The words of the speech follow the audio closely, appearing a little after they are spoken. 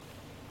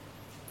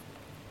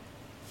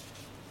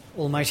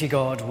Almighty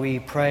God, we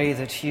pray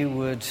that you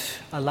would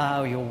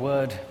allow your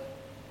word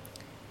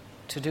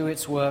to do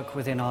its work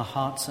within our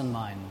hearts and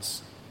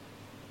minds.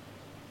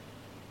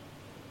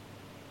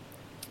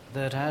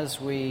 That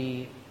as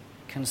we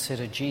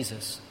consider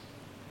Jesus,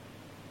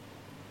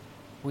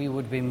 we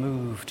would be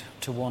moved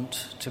to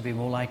want to be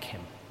more like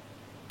him.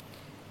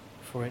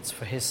 For it's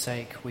for his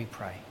sake we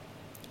pray.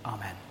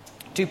 Amen.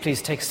 Do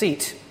please take a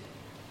seat.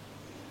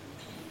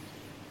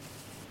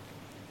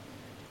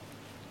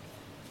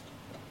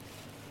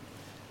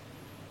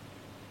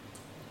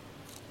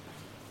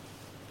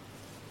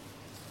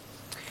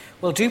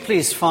 Well, do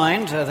please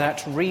find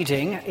that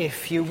reading,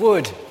 if you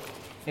would.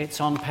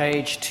 It's on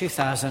page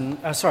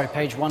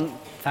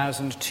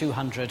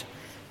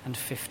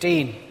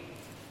 1215.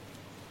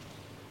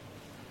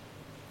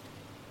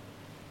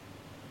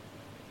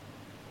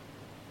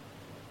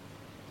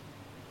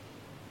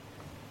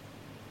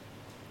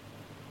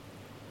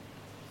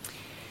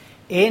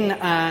 In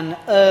an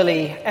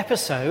early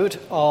episode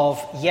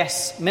of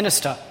Yes,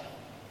 Minister,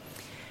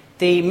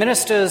 the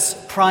minister's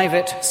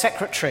private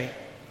secretary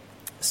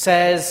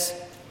says,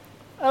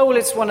 "Oh, well,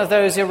 it's one of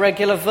those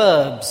irregular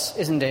verbs,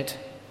 isn't it?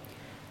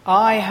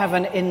 I have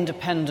an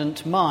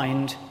independent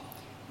mind.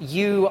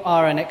 You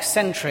are an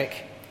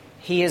eccentric.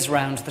 He is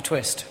round the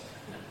twist."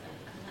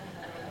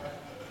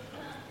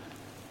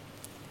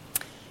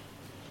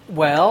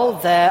 Well,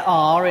 there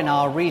are in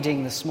our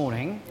reading this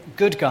morning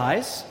good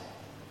guys.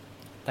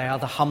 They are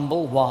the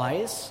humble,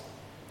 wise,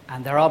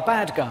 and there are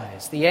bad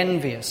guys, the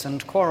envious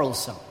and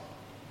quarrelsome.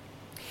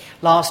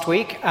 Last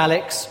week,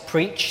 Alex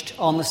preached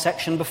on the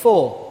section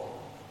before,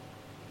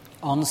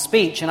 on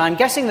speech, and I'm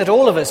guessing that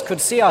all of us could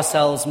see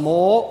ourselves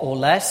more or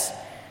less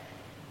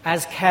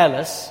as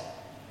careless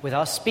with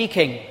our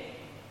speaking.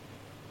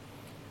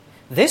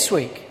 This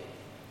week,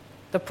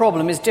 the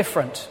problem is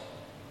different.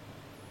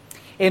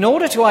 In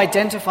order to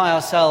identify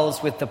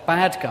ourselves with the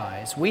bad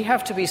guys, we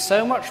have to be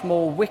so much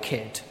more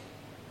wicked,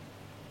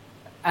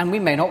 and we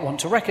may not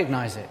want to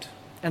recognize it.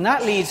 And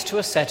that leads to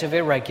a set of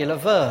irregular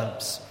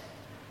verbs.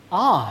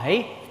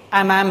 I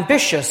am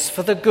ambitious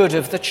for the good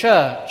of the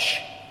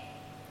church.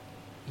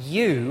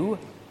 You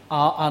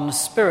are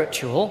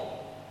unspiritual.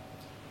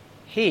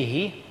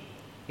 He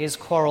is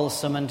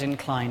quarrelsome and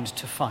inclined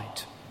to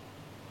fight.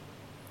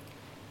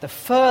 The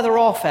further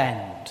off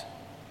end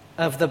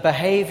of the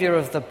behavior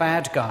of the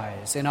bad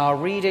guys in our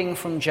reading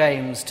from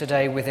James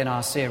today within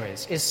our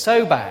series is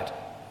so bad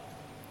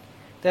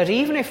that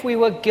even if we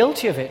were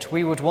guilty of it,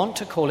 we would want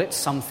to call it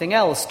something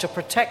else to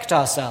protect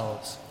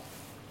ourselves.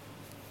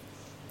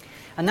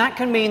 And that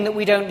can mean that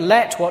we don't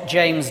let what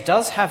James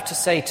does have to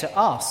say to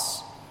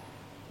us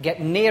get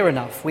near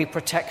enough. We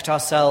protect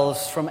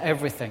ourselves from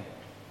everything.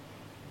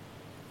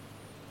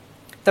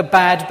 The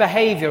bad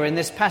behavior in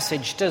this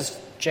passage, does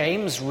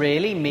James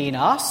really mean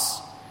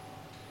us?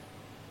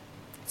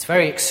 It's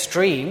very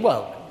extreme.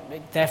 Well,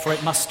 therefore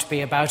it must be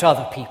about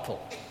other people.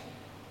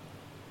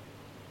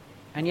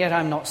 And yet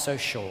I'm not so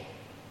sure.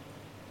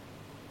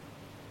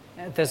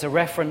 There's a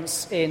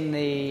reference in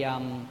the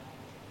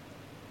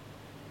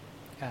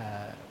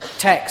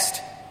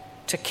text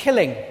to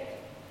killing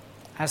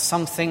as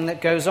something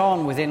that goes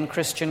on within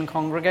Christian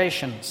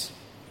congregations.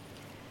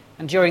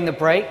 And during the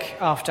break,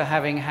 after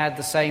having had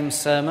the same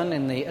sermon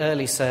in the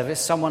early service,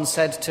 someone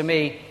said to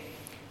me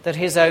that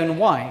his own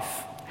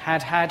wife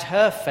had had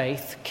her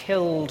faith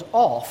killed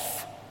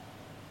off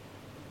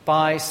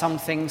by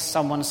something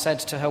someone said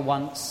to her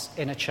once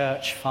in a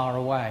church far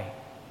away.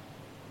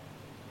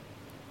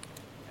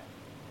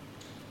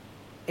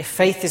 If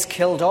faith is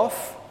killed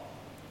off,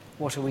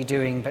 what are we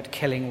doing but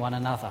killing one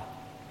another?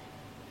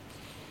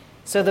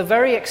 So the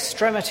very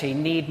extremity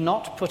need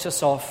not put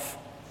us off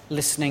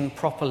listening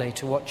properly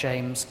to what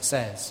James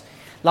says.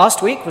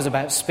 Last week was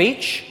about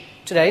speech.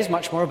 Today is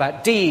much more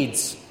about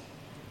deeds.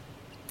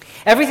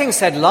 Everything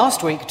said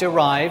last week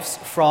derives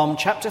from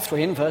chapter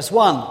 3 and verse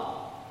 1.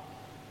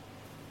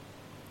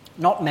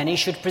 Not many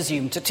should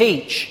presume to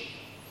teach.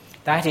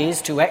 That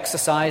is, to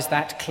exercise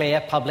that clear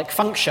public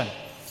function.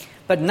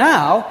 But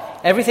now,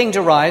 everything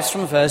derives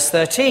from verse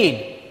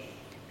 13.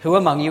 Who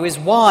among you is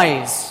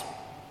wise?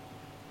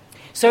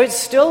 So it's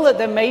still that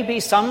there may be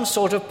some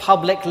sort of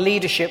public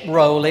leadership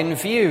role in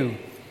view.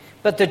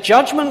 But the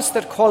judgments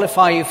that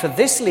qualify you for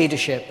this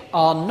leadership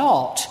are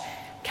not,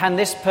 can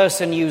this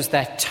person use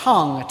their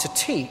tongue to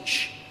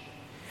teach?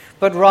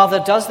 But rather,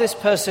 does this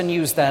person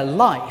use their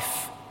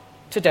life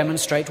to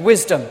demonstrate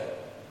wisdom?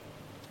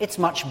 It's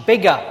much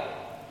bigger,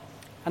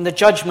 and the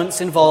judgments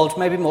involved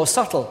may be more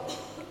subtle.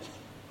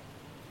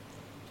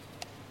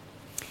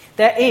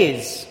 There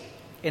is,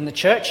 in the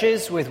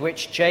churches with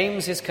which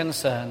James is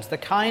concerned, the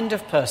kind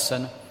of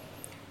person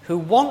who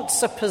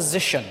wants a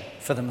position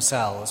for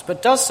themselves,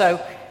 but does so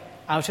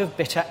out of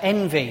bitter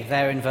envy,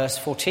 there in verse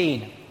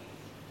 14.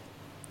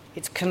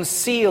 It's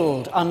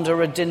concealed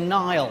under a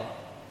denial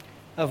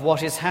of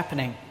what is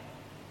happening.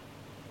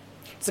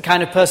 It's the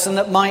kind of person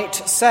that might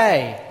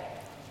say,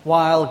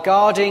 while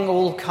guarding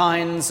all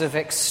kinds of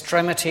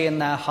extremity in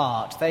their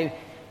heart,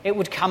 it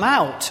would come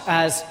out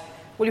as,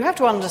 Well, you have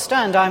to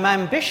understand, I'm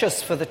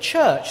ambitious for the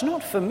church,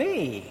 not for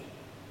me.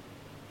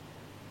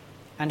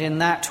 And in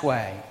that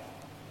way,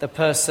 the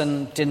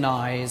person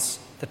denies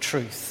the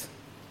truth.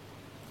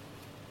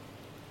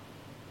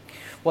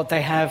 What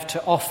they have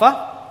to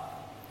offer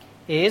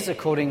is,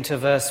 according to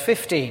verse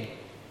 15,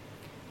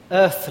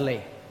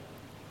 earthly,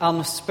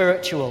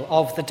 unspiritual,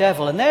 of the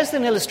devil. And there's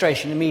an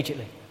illustration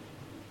immediately.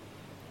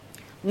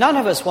 None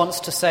of us wants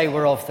to say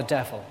we're of the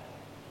devil.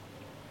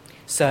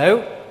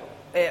 So,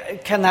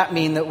 can that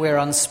mean that we're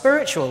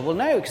unspiritual? Well,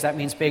 no, because that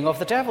means being of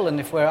the devil. And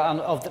if we're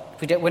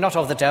not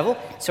of the devil,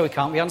 so we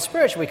can't be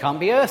unspiritual, we can't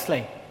be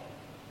earthly.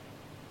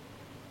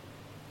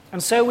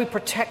 And so we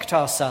protect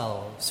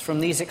ourselves from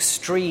these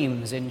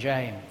extremes in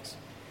James.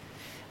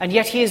 And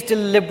yet he is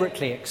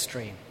deliberately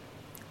extreme.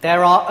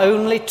 There are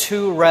only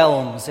two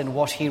realms in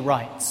what he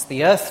writes,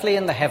 the earthly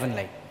and the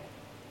heavenly.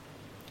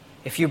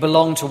 If you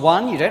belong to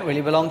one, you don't really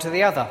belong to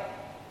the other.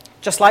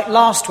 Just like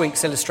last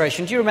week's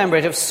illustration, do you remember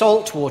it, of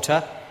salt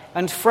water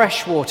and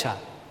fresh water?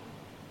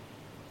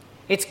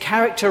 It's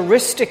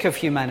characteristic of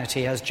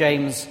humanity, as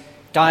James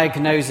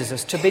diagnoses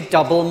us, to be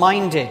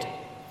double-minded,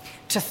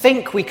 to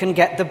think we can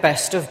get the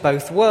best of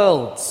both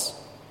worlds.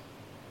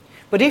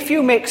 But if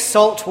you mix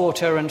salt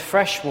water and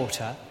fresh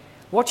water,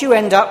 what you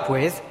end up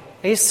with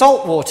is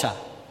salt water.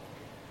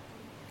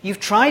 You've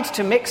tried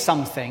to mix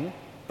something,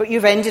 but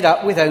you've ended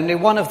up with only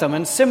one of them.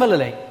 And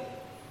similarly,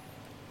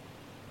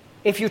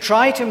 if you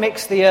try to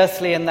mix the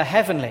earthly and the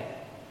heavenly,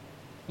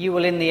 you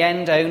will in the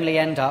end only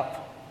end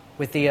up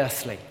with the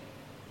earthly.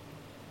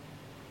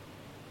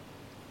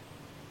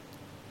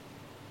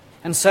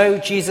 And so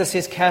Jesus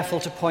is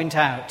careful to point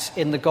out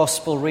in the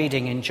gospel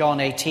reading in John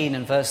 18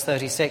 and verse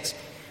 36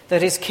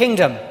 that his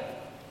kingdom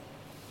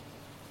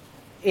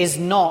is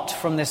not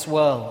from this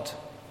world.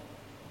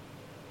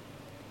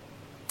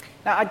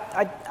 Now,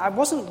 I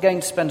wasn't going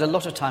to spend a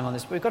lot of time on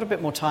this, but we've got a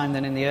bit more time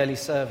than in the early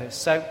service,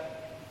 so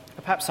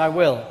perhaps I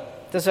will.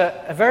 There's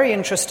a very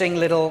interesting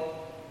little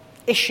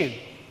issue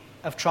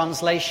of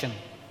translation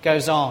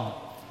goes on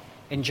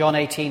in John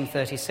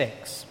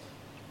 18:36.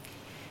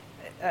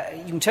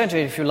 You can turn to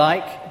it if you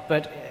like,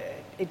 but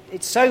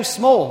it's so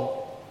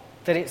small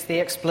that it's the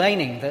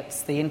explaining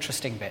that's the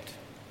interesting bit.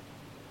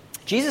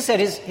 Jesus said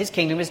his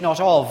kingdom is not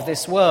of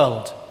this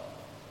world.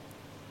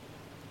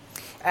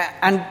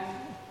 And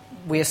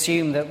we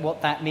assume that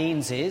what that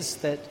means is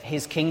that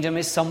his kingdom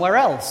is somewhere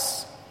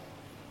else.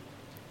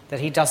 That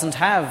he doesn't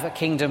have a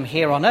kingdom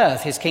here on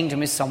earth. His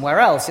kingdom is somewhere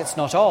else. It's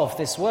not of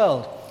this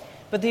world.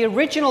 But the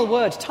original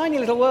word, tiny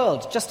little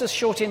word, just as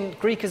short in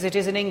Greek as it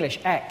is in English,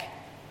 ek,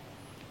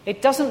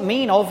 it doesn't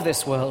mean of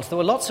this world. There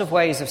were lots of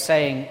ways of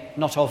saying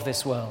not of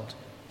this world.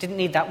 Didn't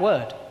need that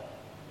word.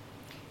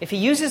 If he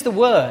uses the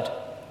word,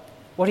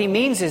 what he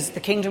means is the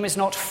kingdom is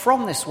not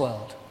from this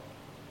world.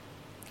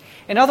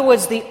 In other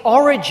words, the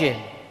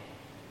origin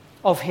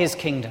of his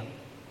kingdom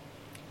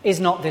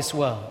is not this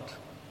world.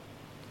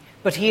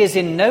 But he is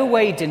in no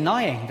way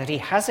denying that he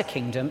has a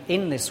kingdom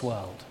in this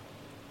world.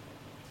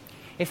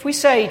 If we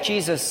have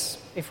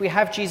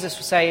Jesus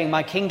saying,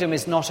 my kingdom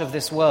is not of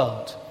this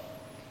world,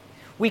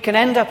 we can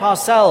end up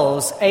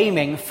ourselves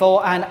aiming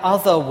for an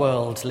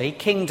otherworldly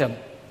kingdom.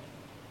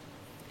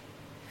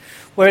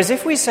 Whereas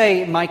if we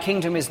say, my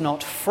kingdom is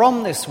not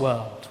from this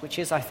world, which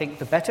is, I think,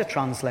 the better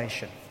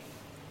translation,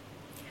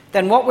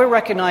 then what we're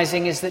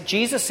recognizing is that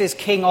Jesus is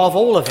king of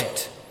all of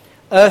it,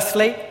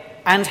 earthly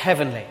and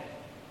heavenly.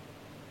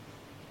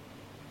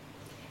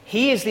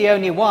 He is the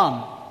only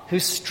one who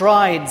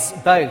strides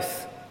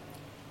both.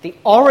 The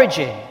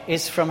origin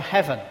is from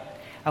heaven.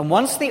 And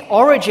once the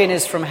origin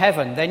is from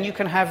heaven, then you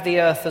can have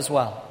the earth as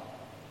well.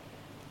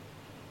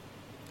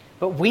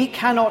 But we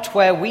cannot,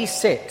 where we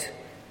sit,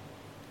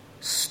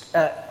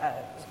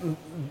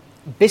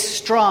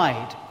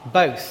 bestride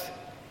both,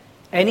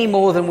 any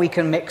more than we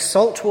can mix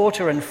salt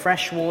water and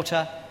fresh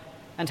water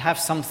and have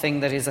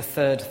something that is a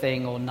third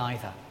thing or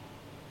neither.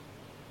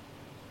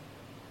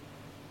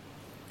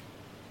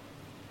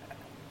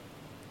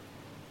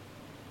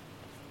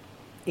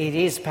 It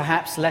is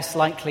perhaps less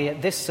likely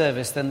at this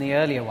service than the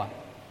earlier one.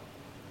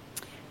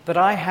 But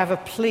I have a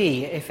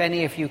plea, if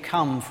any of you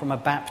come from a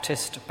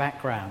Baptist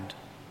background,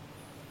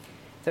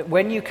 that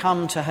when you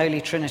come to Holy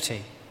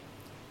Trinity,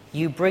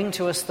 you bring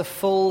to us the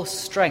full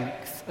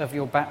strength of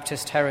your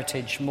Baptist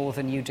heritage more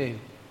than you do.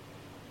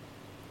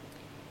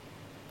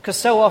 Because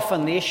so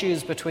often the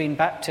issues between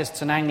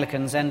Baptists and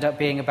Anglicans end up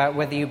being about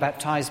whether you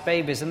baptize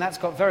babies, and that's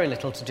got very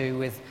little to do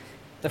with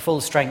the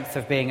full strength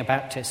of being a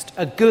Baptist.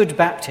 A good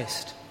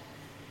Baptist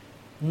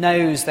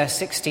knows their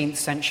 16th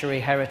century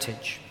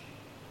heritage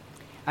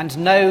and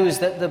knows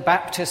that the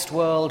Baptist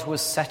world was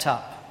set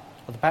up,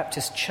 or the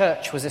Baptist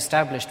church was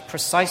established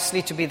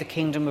precisely to be the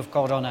kingdom of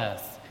God on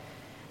earth.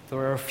 There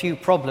are a few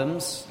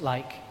problems,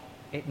 like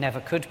it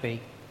never could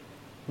be.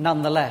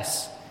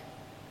 Nonetheless,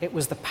 it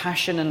was the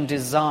passion and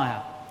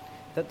desire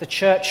that the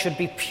church should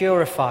be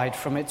purified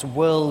from its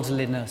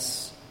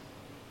worldliness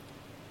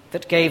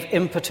that gave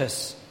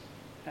impetus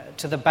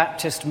to the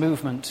Baptist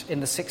movement in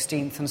the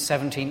 16th and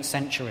 17th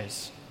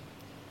centuries.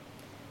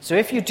 So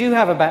if you do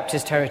have a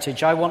Baptist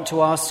heritage, I want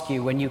to ask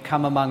you when you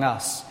come among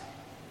us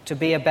to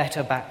be a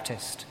better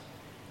Baptist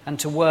and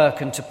to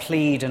work and to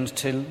plead and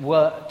to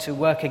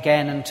work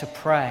again and to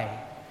pray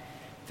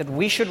that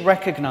we should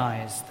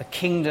recognize the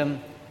kingdom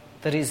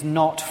that is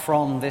not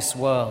from this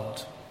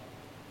world.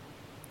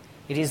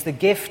 It is the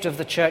gift of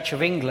the Church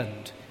of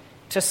England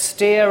to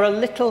steer a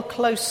little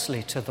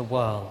closely to the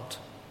world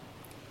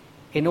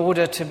in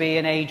order to be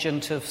an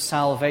agent of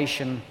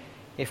salvation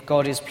if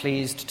God is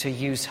pleased to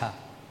use her,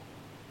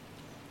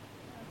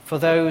 for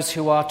those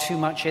who are too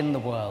much in the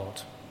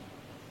world.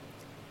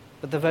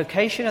 But the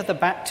vocation of the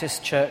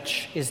Baptist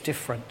Church is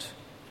different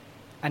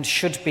and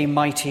should be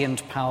mighty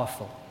and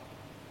powerful.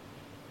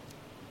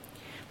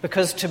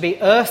 Because to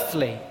be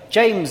earthly,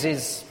 James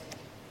is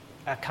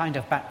a kind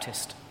of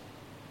Baptist.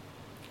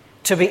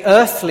 To be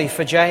earthly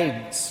for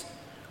James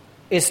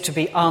is to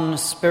be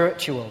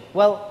unspiritual.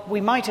 Well,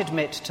 we might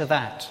admit to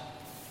that.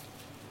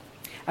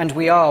 And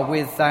we are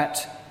with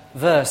that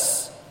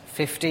verse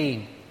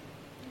 15.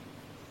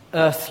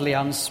 Earthly,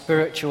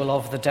 unspiritual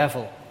of the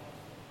devil.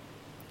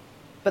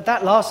 But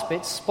that last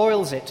bit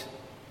spoils it.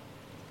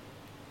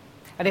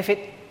 And if it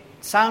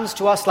sounds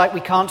to us like we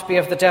can't be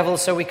of the devil,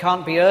 so we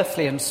can't be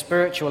earthly and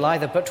spiritual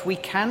either, but we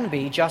can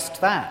be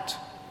just that.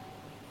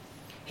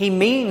 He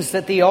means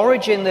that the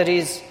origin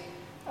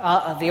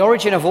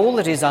of all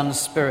that is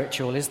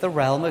unspiritual is the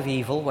realm of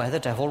evil where the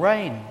devil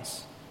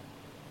reigns.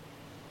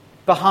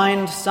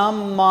 Behind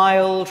some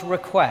mild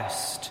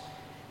request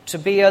to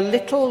be a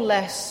little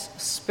less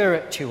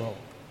spiritual.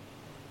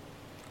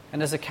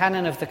 And as a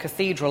canon of the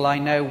cathedral, I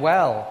know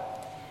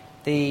well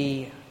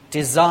the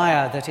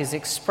desire that is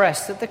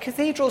expressed that the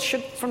cathedral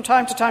should, from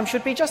time to time,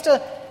 should be just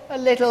a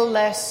little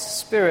less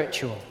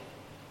spiritual.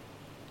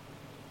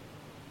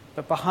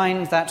 But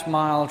behind that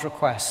mild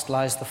request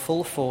lies the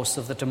full force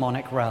of the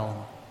demonic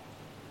realm.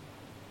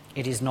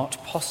 It is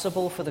not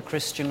possible for the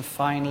Christian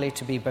finally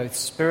to be both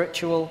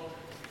spiritual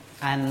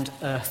and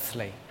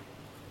earthly.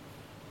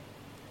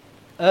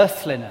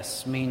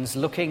 Earthliness means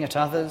looking at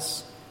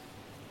others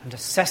and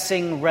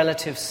assessing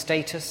relative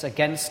status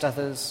against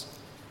others,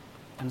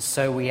 and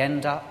so we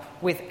end up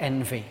with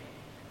envy.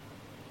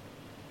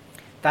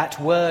 That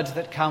word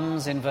that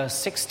comes in verse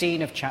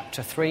 16 of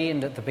chapter 3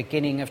 and at the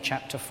beginning of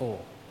chapter 4.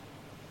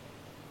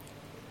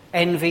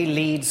 Envy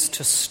leads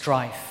to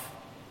strife.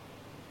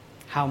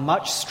 How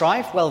much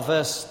strife? Well,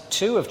 verse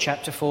 2 of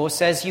chapter 4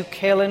 says, you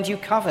kill and you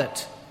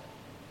covet.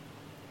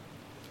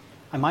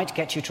 I might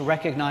get you to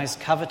recognize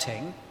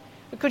coveting,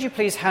 but could you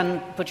please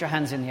put your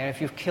hands in the air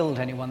if you've killed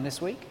anyone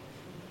this week?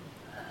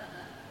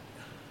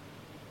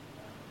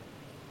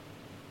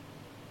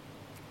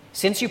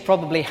 Since you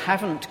probably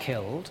haven't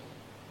killed,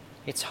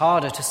 it's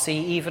harder to see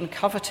even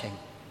coveting.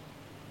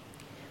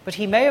 But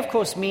he may, of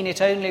course, mean it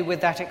only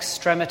with that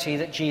extremity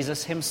that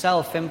Jesus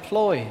himself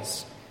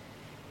employs.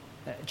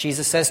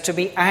 Jesus says to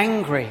be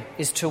angry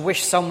is to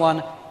wish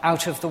someone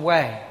out of the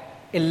way,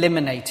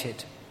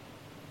 eliminated.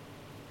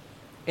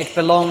 It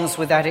belongs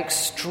with that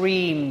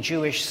extreme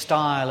Jewish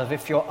style of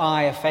if your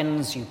eye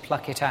offends you,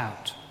 pluck it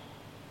out.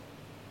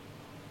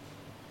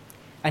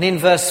 And in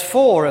verse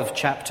 4 of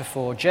chapter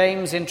 4,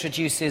 James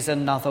introduces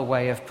another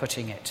way of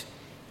putting it.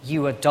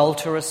 You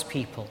adulterous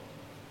people.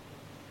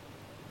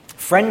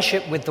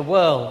 Friendship with the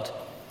world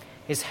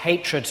is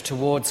hatred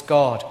towards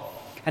God.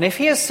 And if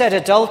he has said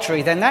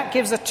adultery, then that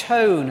gives a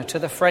tone to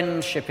the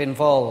friendship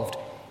involved.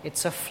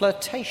 It's a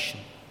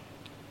flirtation.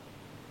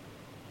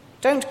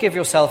 Don't give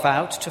yourself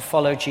out to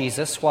follow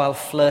Jesus while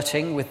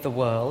flirting with the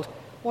world.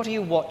 What are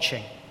you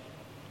watching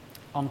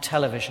on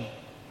television?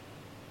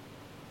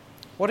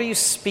 What are you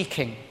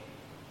speaking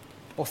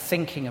or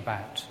thinking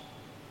about?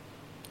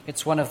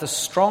 It's one of the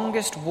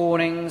strongest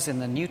warnings in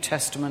the New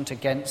Testament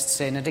against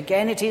sin. And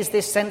again, it is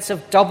this sense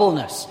of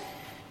doubleness.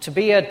 To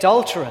be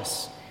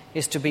adulterous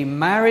is to be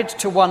married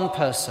to one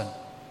person,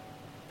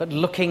 but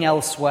looking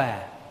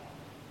elsewhere.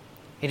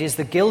 It is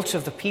the guilt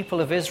of the people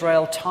of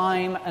Israel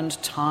time and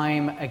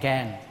time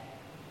again.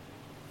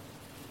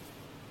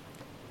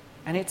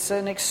 And it's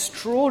an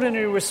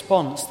extraordinary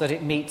response that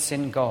it meets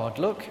in God.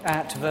 Look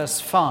at verse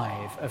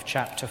 5 of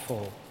chapter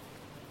 4.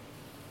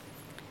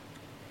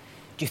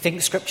 Do you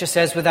think Scripture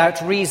says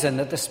without reason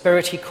that the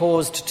Spirit he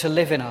caused to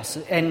live in us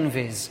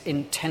envies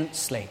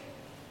intensely?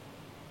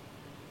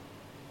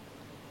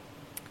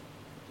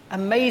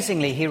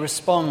 Amazingly, he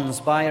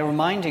responds by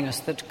reminding us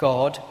that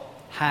God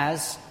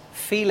has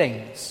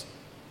feelings.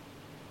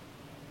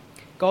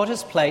 God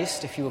has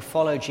placed, if you will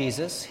follow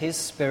Jesus, his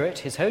Spirit,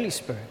 his Holy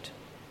Spirit,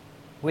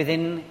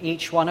 within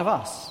each one of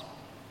us.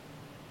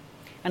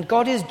 And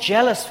God is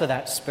jealous for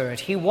that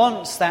Spirit. He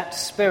wants that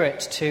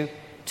Spirit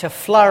to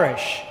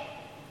flourish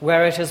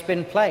where it has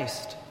been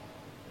placed.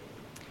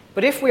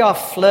 But if we are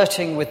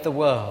flirting with the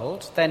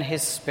world, then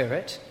his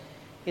Spirit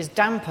is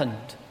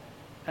dampened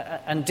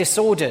and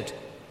disordered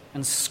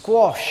and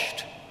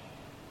squashed,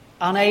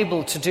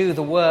 unable to do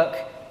the work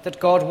that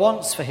God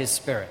wants for his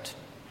Spirit.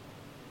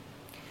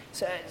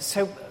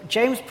 So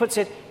James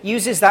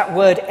uses that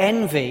word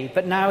envy,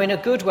 but now in a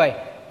good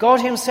way. God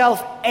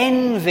himself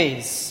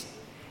envies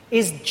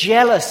is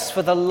jealous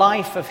for the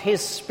life of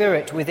his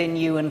Spirit within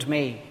you and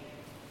me.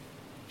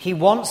 He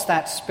wants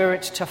that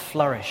Spirit to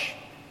flourish.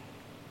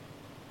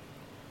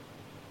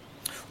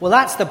 Well,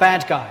 that's the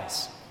bad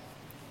guys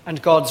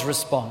and God's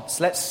response.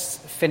 Let's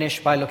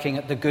finish by looking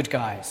at the good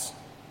guys.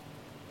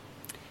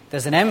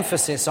 There's an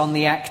emphasis on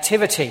the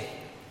activity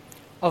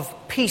of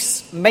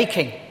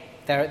peacemaking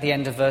there at the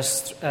end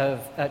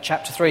of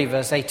chapter 3,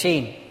 verse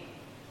 18.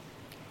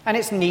 And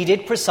it's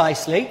needed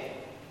precisely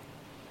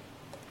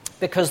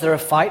because there are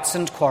fights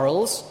and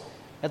quarrels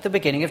at the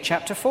beginning of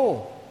chapter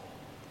 4.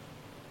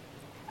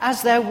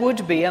 As there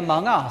would be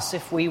among us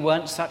if we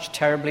weren't such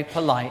terribly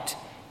polite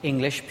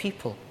English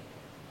people.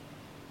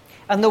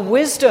 And the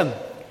wisdom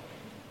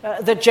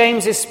that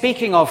James is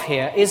speaking of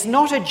here is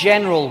not a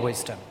general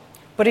wisdom,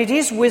 but it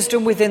is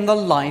wisdom within the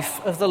life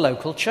of the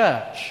local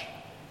church.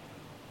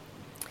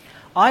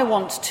 I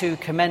want to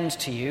commend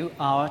to you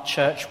our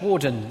church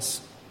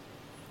wardens.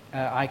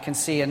 I can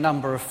see a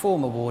number of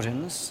former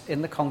wardens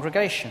in the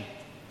congregation.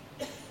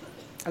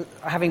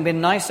 Having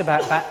been nice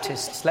about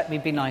Baptists, let me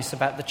be nice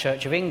about the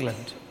Church of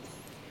England.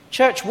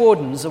 Church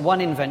wardens are one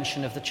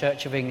invention of the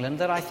Church of England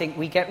that I think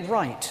we get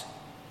right.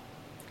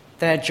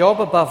 Their job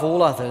above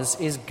all others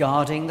is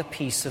guarding the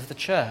peace of the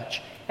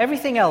church.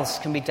 Everything else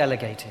can be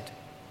delegated,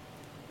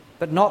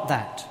 but not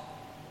that.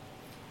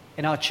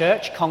 In our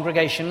church,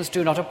 congregations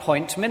do not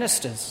appoint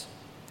ministers,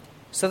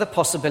 so the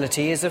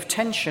possibility is of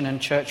tension,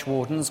 and church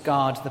wardens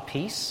guard the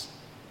peace,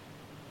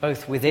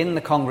 both within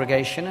the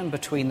congregation and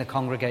between the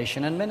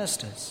congregation and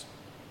ministers.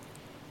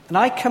 And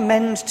I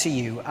commend to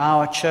you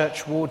our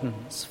church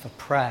wardens for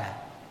prayer.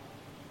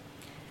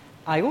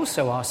 I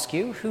also ask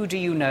you, who do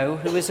you know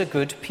who is a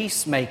good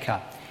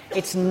peacemaker?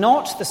 It's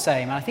not the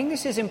same, and I think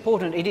this is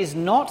important, it is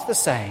not the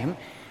same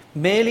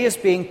merely as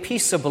being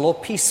peaceable or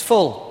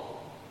peaceful.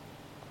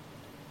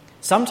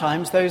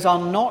 Sometimes those are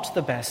not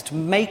the best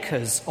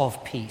makers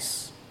of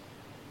peace.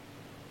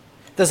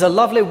 There's a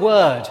lovely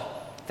word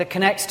that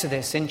connects to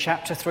this in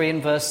chapter 3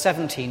 and verse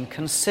 17,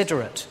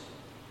 considerate.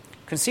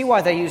 You can see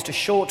why they used a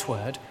short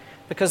word,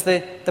 because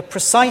the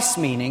precise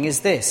meaning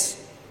is this: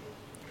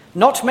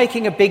 not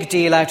making a big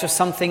deal out of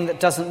something that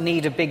doesn't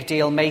need a big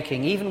deal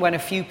making, even when a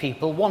few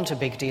people want a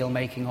big deal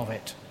making of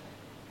it.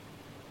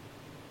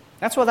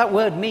 That's what that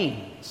word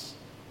means.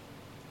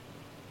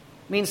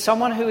 It means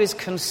someone who is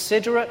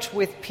considerate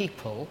with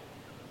people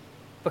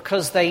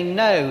because they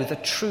know the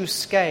true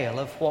scale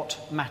of what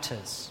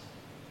matters.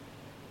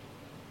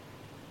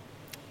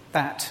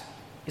 That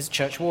is a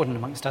church warden,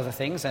 amongst other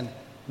things, and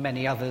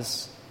many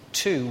others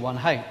too, one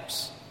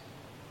hopes.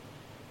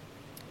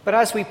 But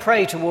as we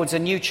pray towards a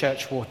new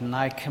church warden,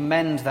 I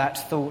commend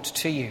that thought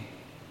to you.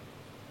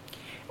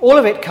 All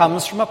of it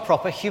comes from a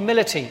proper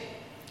humility.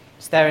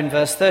 It's there in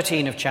verse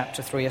 13 of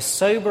chapter 3, a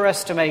sober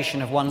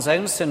estimation of one's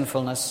own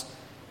sinfulness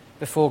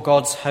before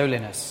God's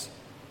holiness,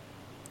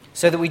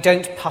 so that we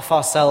don't puff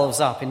ourselves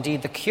up.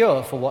 Indeed, the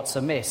cure for what's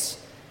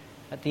amiss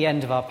at the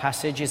end of our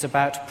passage is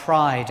about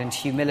pride and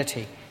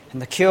humility,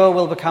 and the cure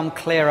will become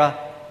clearer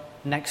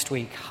next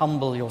week.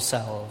 Humble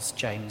yourselves,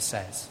 James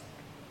says.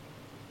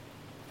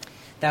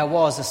 There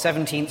was a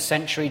 17th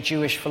century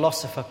Jewish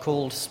philosopher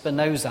called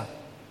Spinoza.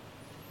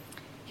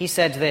 He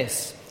said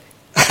this: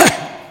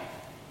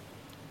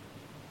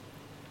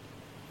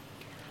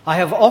 I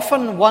have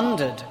often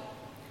wondered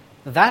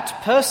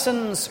that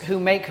persons who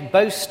make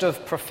boast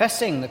of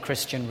professing the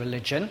Christian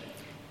religion,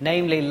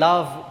 namely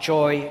love,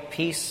 joy,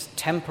 peace,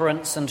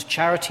 temperance, and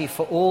charity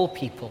for all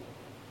people,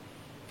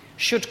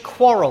 should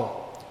quarrel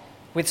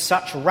with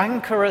such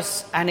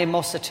rancorous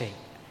animosity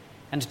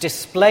and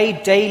display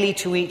daily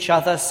to each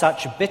other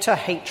such bitter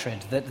hatred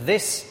that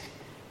this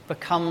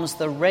becomes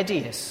the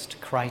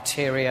readiest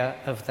criteria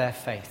of their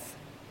faith.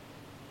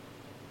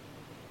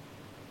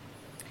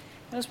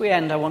 As we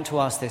end, I want to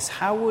ask this: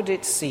 how would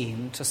it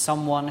seem to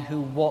someone who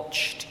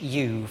watched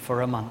you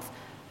for a month?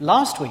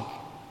 Last week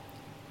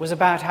was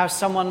about how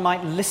someone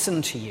might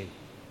listen to you.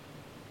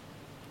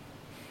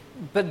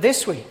 But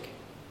this week,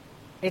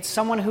 it's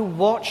someone who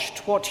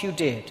watched what you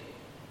did.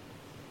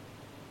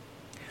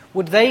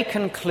 Would they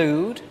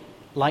conclude,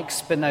 like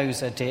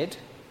Spinoza did,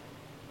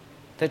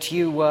 that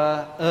you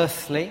were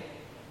earthly,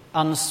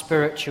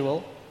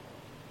 unspiritual,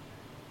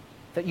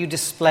 that you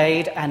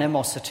displayed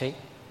animosity?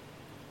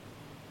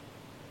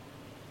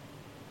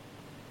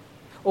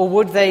 Or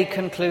would they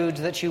conclude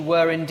that you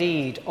were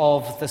indeed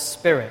of the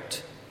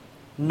Spirit,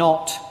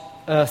 not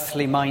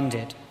earthly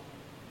minded?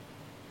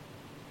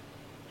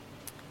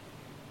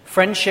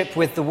 Friendship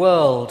with the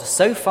world,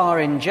 so far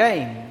in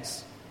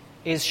James,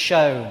 is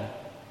shown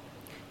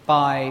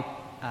by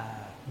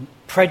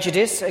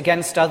prejudice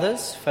against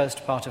others,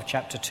 first part of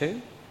chapter 2,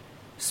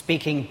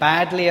 speaking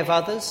badly of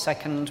others,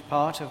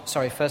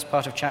 first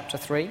part of chapter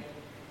 3,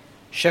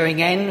 showing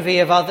envy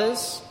of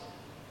others,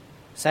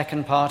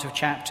 second part of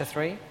chapter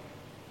 3,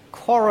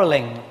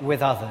 quarrelling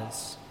with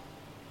others,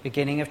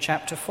 beginning of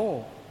chapter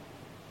 4.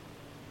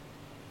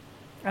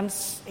 And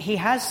he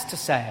has to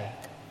say,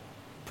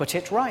 put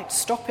it right,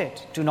 stop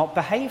it, do not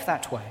behave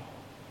that way.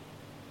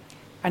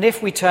 And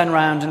if we turn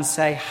around and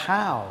say,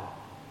 how?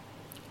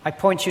 I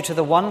point you to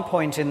the one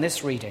point in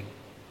this reading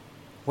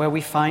where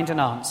we find an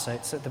answer.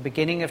 It's at the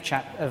beginning of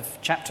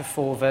chapter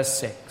 4, verse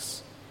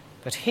 6.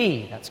 But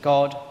he, that's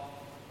God,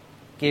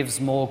 gives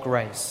more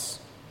grace.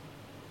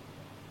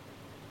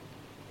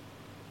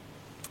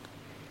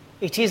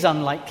 It is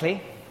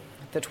unlikely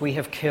that we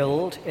have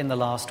killed in the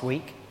last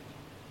week,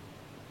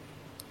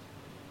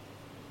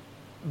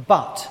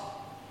 but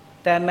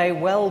there may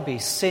well be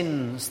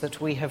sins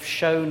that we have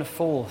shown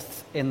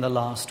forth in the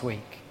last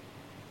week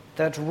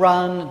that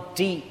run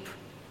deep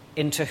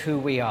into who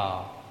we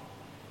are.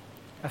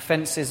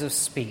 Offences of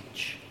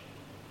speech,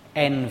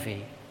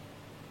 envy,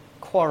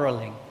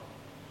 quarrelling,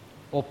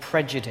 or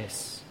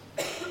prejudice.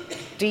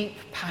 Deep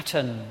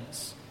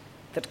patterns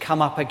that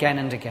come up again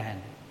and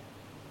again,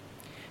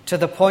 to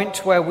the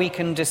point where we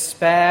can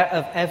despair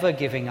of ever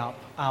giving up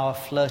our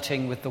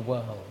flirting with the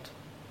world.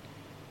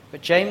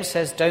 But James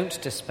says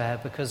don't despair,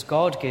 because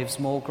God gives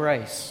more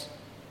grace.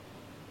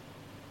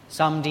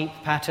 Some deep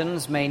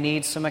patterns may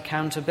need some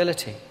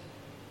accountability.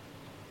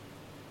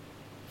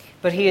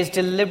 But he is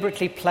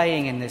deliberately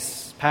playing in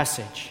this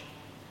passage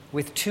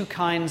with two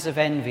kinds of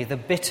envy: the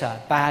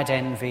bitter, bad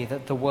envy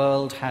that the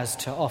world has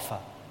to offer,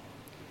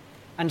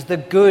 and the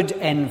good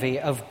envy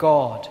of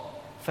God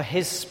for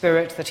his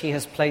Spirit that he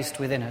has placed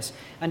within us.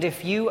 And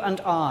if you and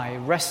I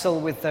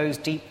wrestle with those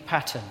deep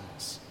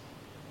patterns,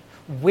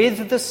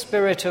 with the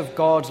Spirit of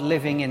God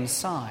living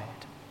inside,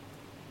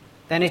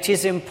 then it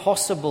is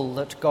impossible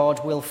that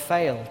God will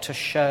fail to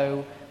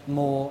show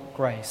more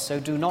grace. So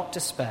do not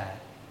despair.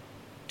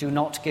 Do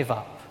not give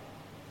up.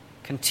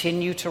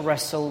 Continue to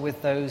wrestle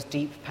with those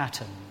deep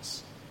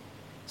patterns,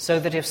 so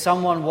that if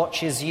someone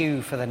watches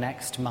you for the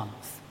next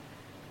month,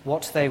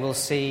 what they will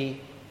see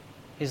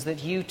is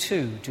that you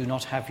too do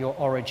not have your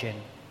origin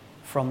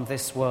from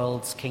this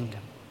world's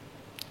kingdom.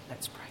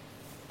 Let's pray.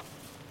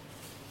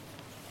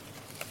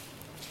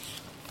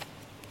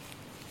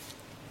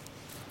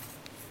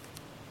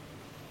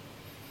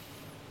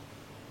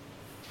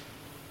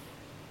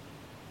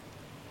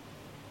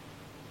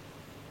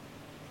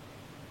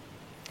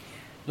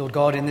 Lord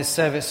God, in this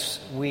service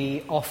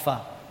we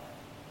offer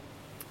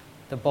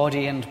the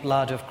body and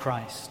blood of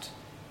Christ,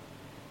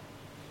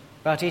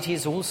 but it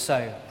is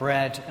also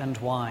bread and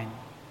wine,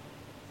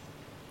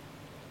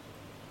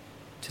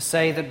 to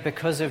say that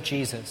because of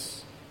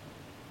Jesus,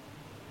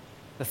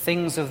 the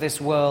things of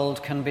this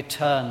world can be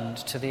turned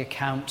to the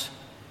account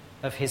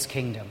of his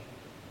kingdom.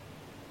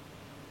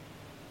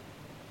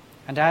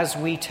 And as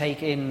we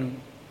take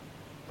in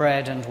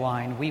bread and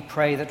wine, we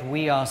pray that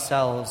we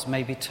ourselves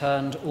may be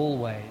turned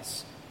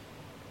always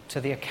to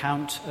the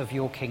account of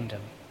your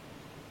kingdom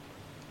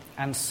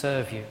and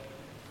serve you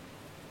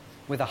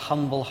with a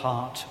humble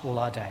heart all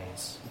our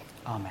days.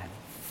 Amen.